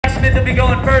Blacksmith will be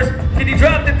going first. Can you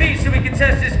drop the beat so we can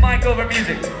test this mic over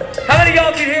music? How many of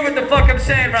y'all can hear what the fuck I'm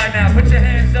saying right now? Put your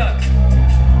hands up.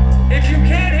 If you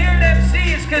can't hear an MC,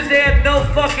 it's because they have no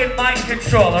fucking mic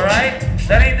control, alright?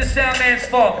 That ain't the sound man's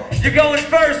fault. You're going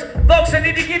first. Folks, I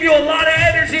need to give you a lot of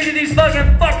energy to these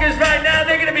fucking fuckers right now.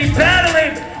 They're gonna be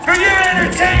battling for your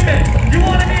entertainment. You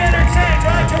wanna be entertained,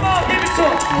 right? Come on, give it to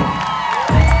them.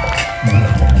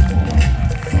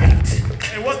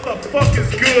 Hey, what the fuck is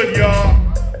good, y'all?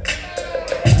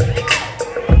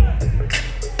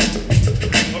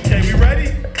 Okay, we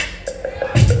ready?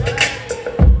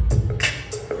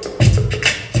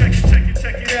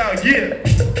 Check it out, yeah.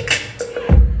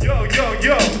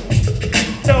 Yo,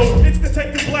 it's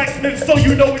Detective Blacksmith, so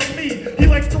you know it's me. He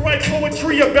likes to write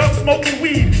poetry about smoking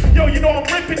weed. Yo, you know I'm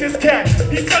ripping this cat.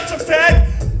 He's such a fag,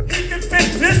 he can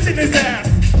fit this in his ass.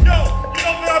 Yo, you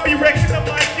know that I be wrecking the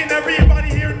mic and everybody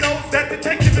here knows that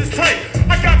Detective is tight.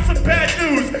 I got some bad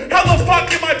news. How the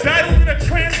fuck am I battling a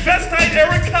transvestite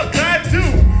Erica Badu?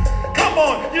 Come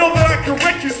on, you know that I can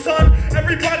wreck you, son.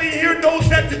 Everybody here knows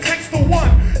that Detective's the one.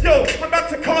 Yo, I'm about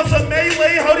to cause a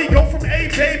melee. How'd he go from a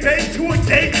baby to a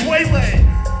gay waylay?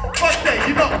 Fuck that,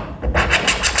 you know.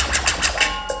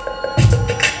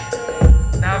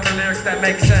 Now for lyrics that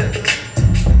make sense.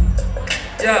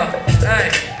 Yo, hey,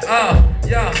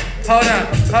 yo, hold up.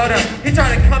 He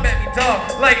trying to come at me,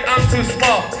 dog, like I'm too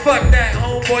small. Fuck that,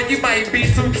 homeboy, you might be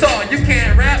too tall. You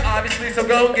can't rap, obviously, so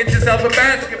go get yourself a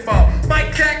basketball.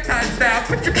 Mike Jack time style,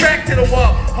 put your back to the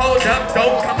wall. Hold up,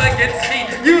 don't come against me.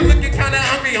 You looking kinda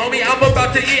hungry, homie, I'm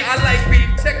about to eat. I like beef,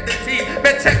 check the teeth,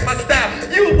 man, check my style.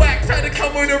 You whack, try to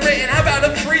come with a written, how about a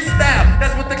freestyle?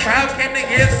 That's what the crowd came to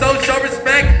hear, so show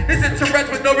respect. This is Tourettes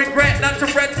with no regret, not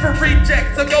Tourettes for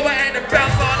reject. So go ahead and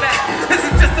bounce on that. This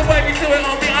is just the way we do it,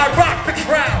 homie, I rock the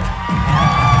crowd.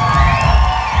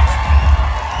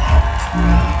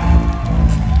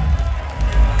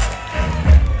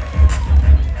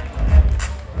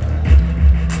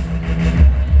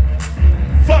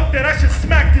 Fuck that, I should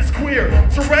smack this queer.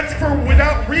 Tourette's for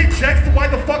without rejects, why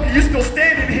the fuck are you still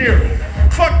standing here?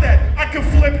 Fuck that, I can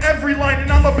flip every line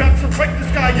and I'm about to wreck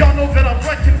this guy. Y'all know that I'm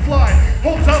wrecking fly.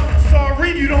 Hold up,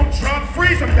 sorry, you don't drop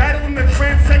freeze. I'm battling the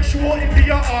transsexual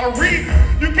India RE.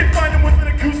 You can find him with an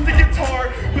acoustic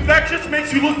guitar, but that just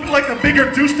makes you look like a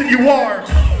bigger douche than you are.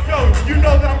 Yo, you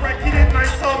know that I'm wrecking it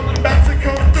nice, so I'm about to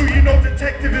come through. You know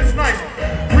Detective is nice.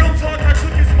 Real talk, I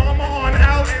took his mama on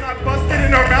out and I busted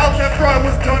in her mouth after I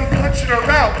was done punching her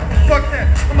out. Fuck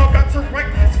that, I'm about to wreck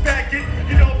this faggot.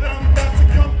 You know that I'm about to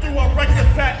come through, I'll wreck the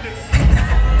fatness.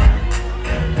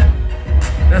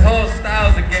 This whole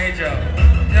style's a gay joke.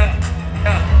 Yo,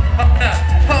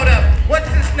 hold up.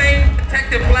 What's his name?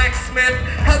 Detective Blacksmith?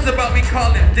 How's about we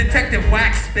call him Detective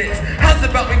Wax Spits? How's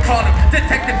about we call him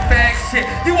Detective Fag Shit?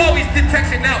 You always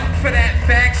detecting out for that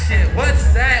fag shit.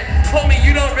 What's that? Homie,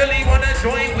 you don't really wanna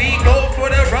join. We go for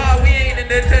the raw. We ain't in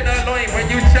the tenderloin when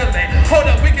you chillin'.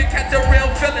 Hold up, we can catch a real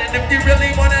feeling. If you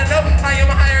really wanna know, I am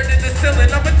higher than the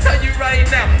ceiling. I'ma tell you right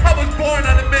now, I was born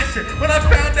on a mission. When I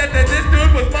found out that this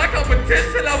dude was my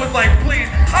competition, I was like, please,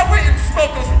 I went and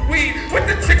smoked some weed with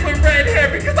the chick with red hair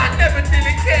because I never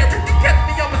didn't care. If you catch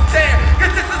me, I'ma stare,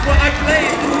 cause this is what I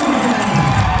played.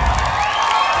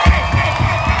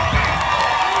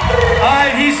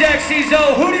 Alright, he's X, he's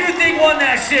O. Who do you think won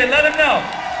that shit? Let him know.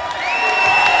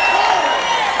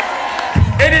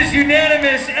 It is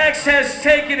unanimous. X has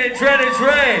taken it, Dreda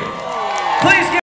Dre. Please give